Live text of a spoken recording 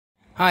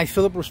Hi,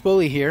 Philip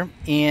Rospoli here,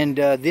 and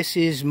this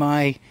is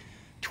my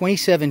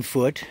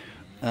 27-foot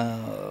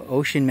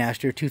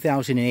Oceanmaster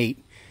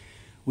 2008.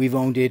 We've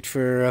owned it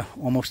for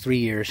almost 3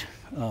 years.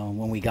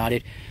 When we got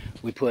it,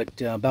 we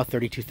put about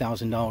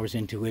 $32,000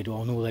 into it,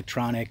 all new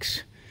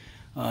electronics,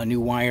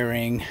 new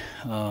wiring.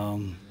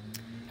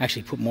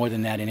 Actually put more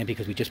than that in it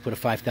because we just put a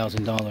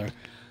 $5,000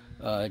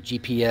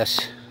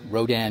 GPS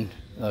Rodan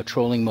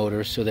trolling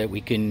motor so that we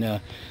can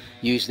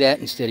use that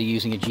instead of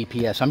using a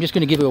GPS. I'm just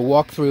going to give you a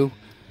walkthrough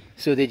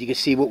so that you can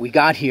see what we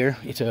got here.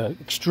 It's an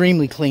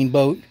extremely clean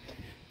boat.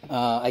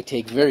 I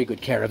take very good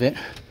care of it.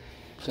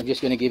 So I'm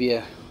just going to give you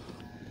a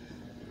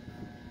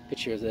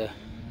picture of the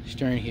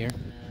stern here.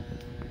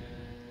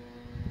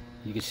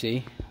 You can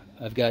see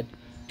I've got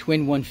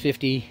twin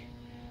 150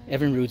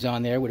 Evinrudes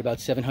on there with about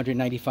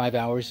 795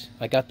 hours.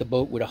 I got the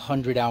boat with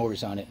 100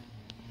 hours on it.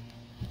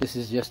 This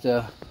is just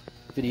a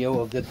video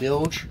of the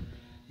bilge.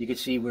 You can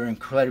see we're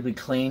incredibly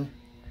clean.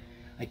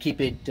 I keep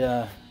it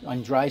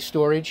on dry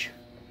storage.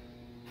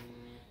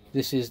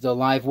 This is the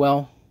live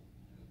well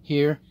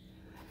here.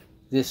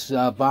 This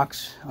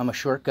box, I'm a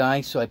short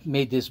guy, so I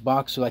made this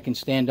box so I can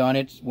stand on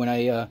it when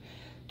I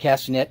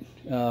cast net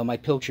my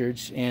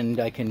pilchards, and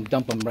I can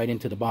dump them right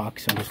into the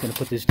box. I'm just going to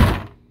put this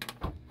down.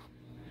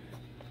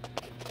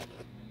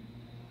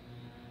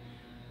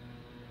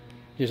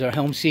 Here's our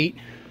helm seat.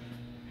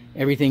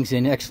 Everything's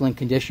in excellent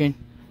condition,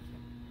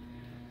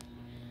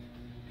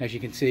 as you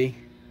can see.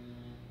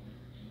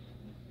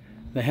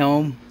 The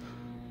helm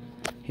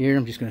here,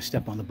 I'm just going to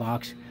step on the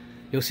box.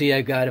 You'll see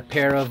I've got a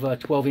pair of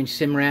 12-inch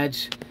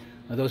Simrads.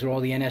 Those are all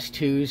the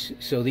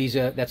NS2s. So these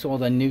that's all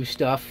the new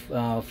stuff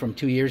from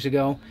 2 years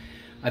ago.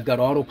 I've got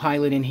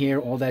autopilot in here.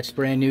 All that's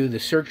brand new. The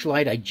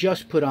searchlight I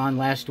just put on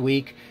last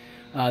week.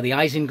 The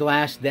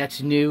isinglass,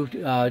 that's new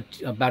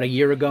about a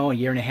year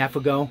and a half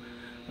ago.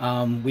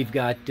 We've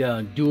got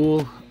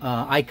dual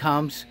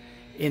ICOMs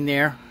in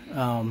there.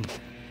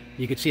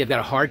 You can see I've got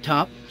a hard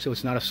top, so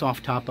it's not a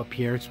soft top up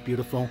here. It's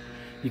beautiful.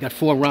 You got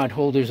 4 rod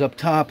holders up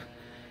top.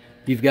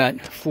 You've got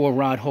 4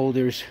 rod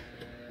holders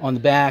on the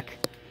back.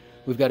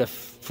 We've got a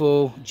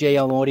full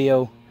JL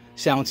audio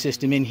sound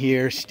system in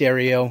here,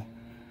 stereo,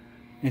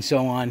 and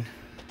so on.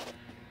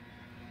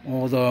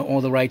 All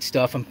the right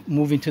stuff. I'm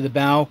moving to the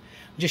bow.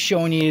 I'm just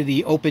showing you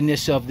the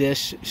openness of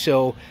this.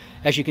 So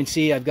as you can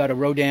see, I've got a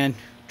Rodan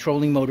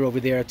trolling motor over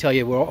there. I'll tell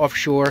you, we're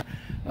offshore,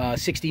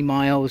 60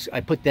 miles.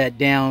 I put that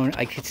down.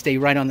 I could stay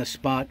right on the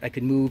spot. I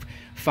could move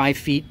 5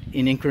 feet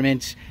in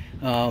increments.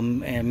 I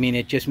mean,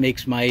 it just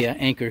makes my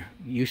anchor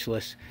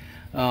useless.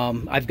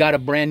 I've got a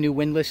brand new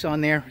windlass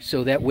on there,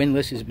 so that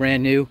windlass is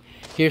brand new.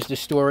 Here's the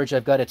storage.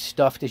 I've got it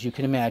stuffed, as you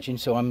can imagine,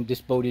 so this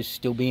boat is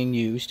still being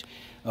used.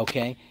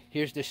 Okay,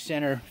 here's the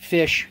center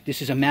fish.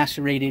 This is a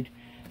macerated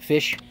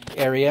fish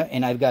area,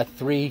 and I've got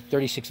 3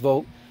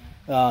 36-volt.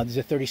 There's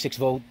a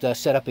 36-volt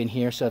setup in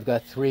here, so I've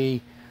got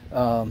 3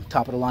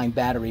 top-of-the-line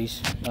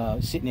batteries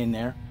sitting in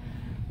there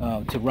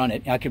to run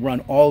it. I could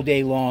run all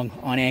day long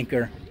on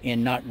anchor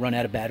and not run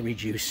out of battery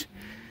juice.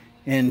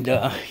 And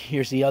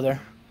here's the other.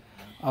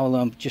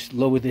 I'll just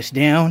lower this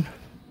down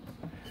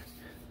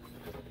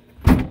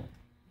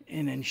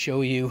and then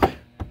show you.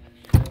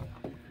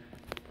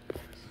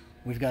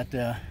 We've got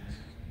the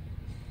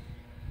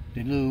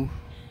new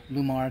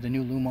Lumar,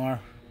 and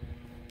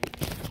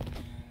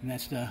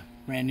that's the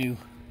brand new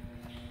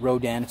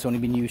Rodan. It's only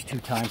been used 2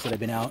 times that I've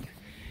been out.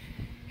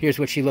 Here's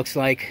what she looks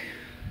like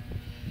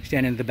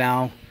standing at the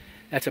bow.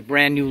 That's a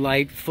brand new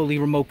light, fully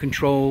remote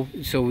control.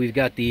 So we've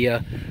got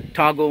the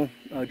toggle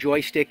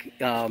joystick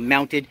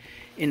mounted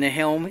in the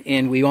helm,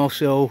 and we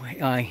also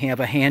have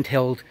a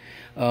handheld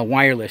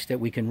wireless that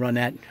we can run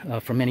that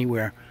from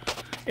anywhere.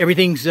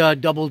 Everything's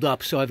doubled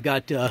up, so I've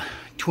got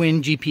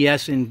twin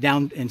GPS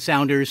and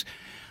sounders.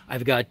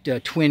 I've got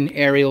twin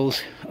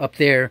aerials up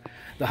there,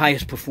 the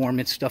highest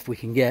performance stuff we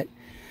can get.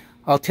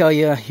 I'll tell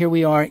you, here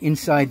we are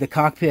inside the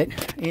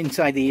cockpit,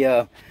 inside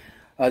the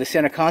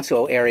center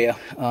console area.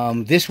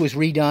 This was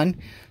redone,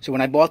 so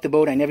when I bought the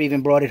boat, I never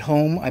even brought it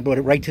home. I brought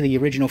it right to the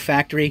original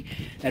factory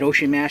at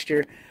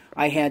Oceanmaster.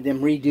 I had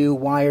them redo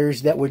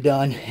wires that were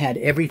done, had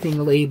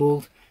everything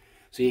labeled,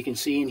 so you can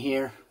see in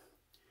here.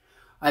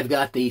 I've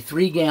got the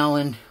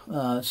 3-gallon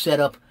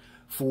setup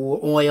for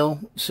oil,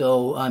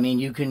 so I mean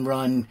you can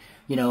run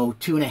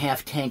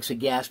 2.5 tanks of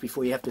gas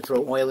before you have to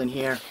throw oil in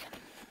here.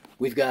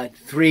 We've got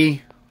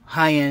 3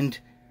 high-end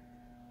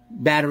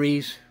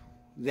batteries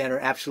that are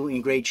absolutely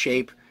in great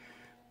shape.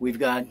 We've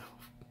got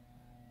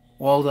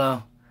all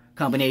the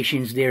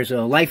combinations. There's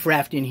a life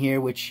raft in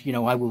here, which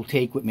I will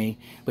take with me,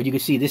 but you can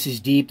see this is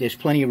deep. There's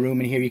plenty of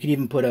room in here. You can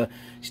even put a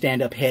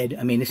stand-up head.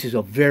 I mean, this is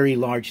a very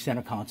large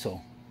center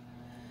console.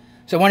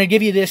 So I want to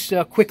give you this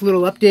quick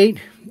little update,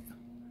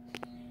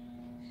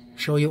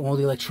 show you all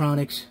the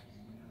electronics,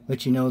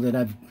 let you know that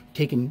I've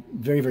taken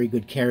very, very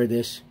good care of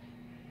this.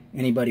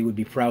 Anybody would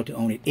be proud to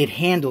own it. It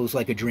handles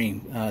like a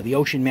dream. The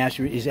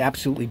Oceanmaster is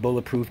absolutely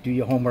bulletproof. Do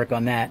your homework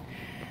on that.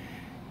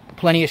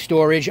 Plenty of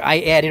storage. I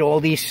added all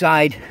these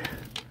side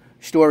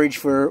storage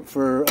for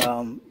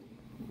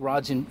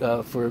rods and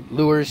for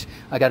lures.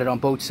 I got it on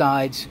both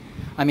sides.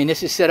 I mean,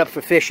 this is set up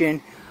for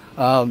fishing.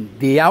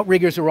 The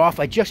outriggers are off.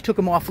 I just took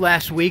them off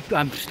last week.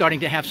 I'm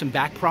starting to have some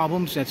back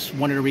problems. That's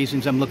one of the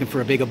reasons I'm looking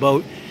for a bigger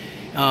boat.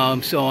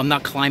 So I'm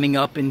not climbing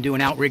up and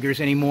doing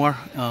outriggers anymore.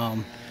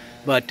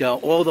 But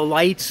all the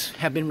lights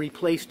have been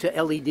replaced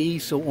to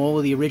LED, so all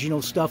of the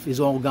original stuff is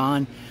all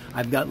gone.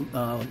 I've got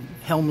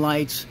helm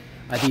lights.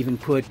 I've even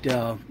put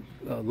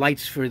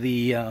lights for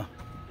the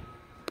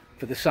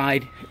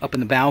side up in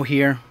the bow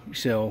here.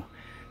 So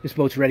this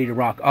boat's ready to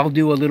rock. I'll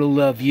do a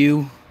little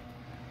view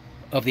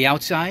of the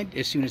outside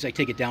as soon as I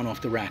take it down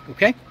off the rack,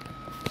 okay?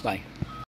 Bye.